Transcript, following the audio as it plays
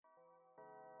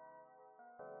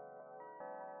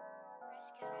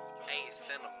Ain't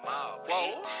send them all,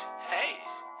 bitch. Hey.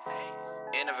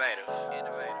 Innovative.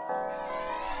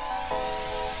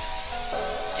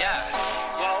 Yeah.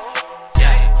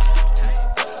 Yeah.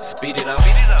 Speed it up.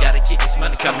 Gotta keep this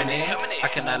money coming in. I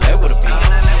cannot let with a beat.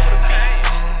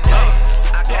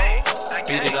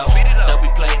 Speed it up. Don't be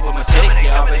playing with my check. You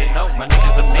already know my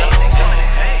niggas are next.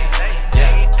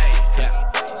 Yeah.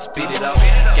 Speed it up.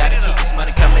 Gotta keep this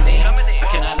money coming in. I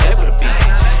cannot let with a beat.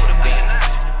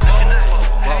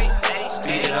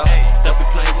 Speed it up. Don't be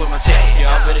playing with my check. You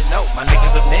already know my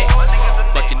niggas are next.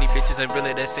 Fucking these bitches ain't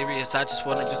really that serious. I just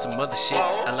wanna do some other shit.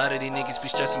 A lot of these niggas be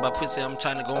stressing about pussy. I'm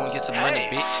trying to go and get some money,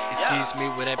 bitch. Excuse me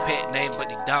with that pet name, but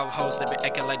these dog hoes they be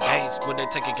acting like games. When they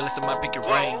take a glance of my pick and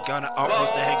rain, gonna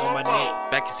almost to hang on my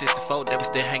neck. Back in '64, they was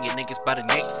still hanging niggas by the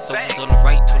neck. So it's on the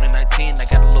right, 2019. I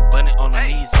got a little bunny on the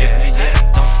knees, giving me neck.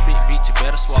 Don't spit, bitch, you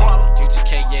better swallow.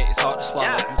 UGK, yeah, it's hard to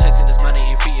swallow. I'm chasing this money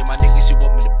and feeding my niggas. You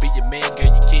want me to be your man, girl?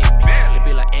 You kidding me? They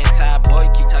be like anti-boy,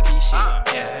 keep talking your shit.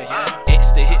 Yeah.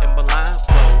 X they hitting my line,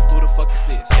 bro. Who the fuck is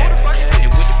this? And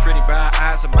with the pretty brown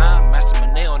eyes of mine, master my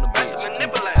nail on the bitch.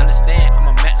 Understand, I'm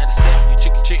a man of the same. You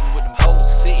trick-or-treating with them hoes,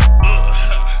 see.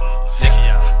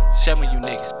 Show me you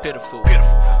niggas, pitiful.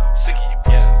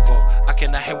 Yeah, whoa, I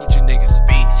cannot hang with you niggas.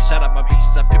 Shout out my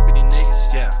bitches, I pimpin' these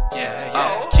niggas. Yeah.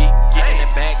 Keep getting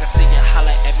that bag, I see ya.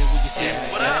 Holla at me when you see me.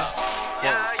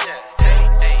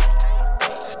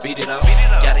 Speed it up,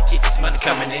 gotta keep this money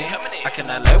coming in. I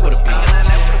cannot let with a beat.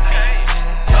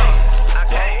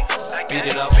 Speed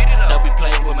it up, don't be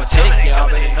playing with my check. You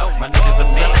already know my niggas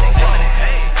are next.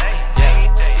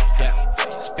 Yeah.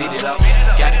 Speed it up,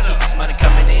 gotta keep this money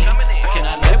coming in. I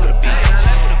cannot let with a beat.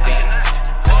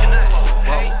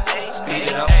 Speed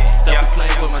it up, don't be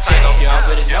playing with my check. You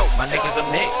already know my niggas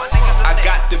are next. I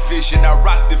got the vision, I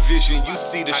rock the vision, you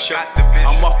see the shirt.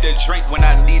 I'm off that drink when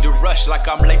I need a rush, like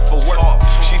I'm late for work.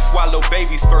 She swallowed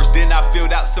babies first, then I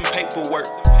filled out some paperwork.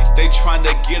 They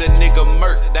tryna get a nigga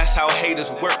murked, that's how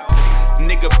haters work.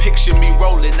 Nigga picture me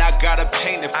rolling, I gotta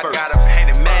paint it first.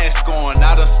 Mask on,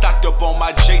 I done stocked up on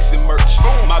my Jason merch.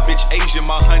 My bitch Asian,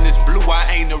 my honey's blue, I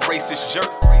ain't a racist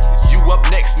jerk. You up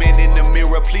next, man, in the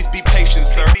mirror, please be patient,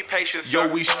 sir. Yo,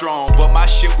 we strong, but my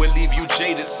shit will leave you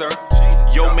jaded, sir.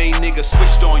 Yo, main nigga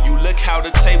switched on you, look how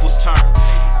the tables turn.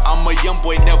 I'm a young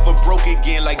boy, never broke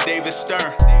again like David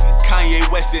Stern. Kanye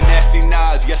West and Nasty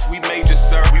Nas, yes, we major,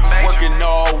 sir. Working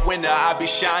all winter, I be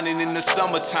shining in the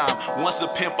summertime. Once a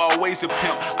pimp, always a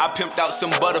pimp. I pimped out some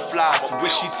butterflies.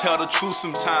 Wish she tell the truth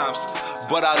sometimes,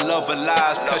 but I love her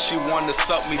lies, cause she wanna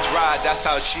suck me dry. That's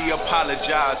how she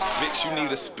apologized. Bitch, you need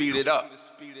to speed it up.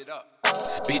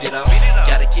 Speed it up,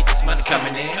 gotta keep this money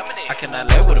coming in. I cannot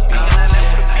let with a beat.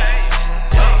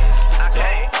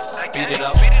 Speed it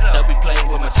up, don't be playing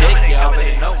with my check. You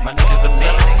already know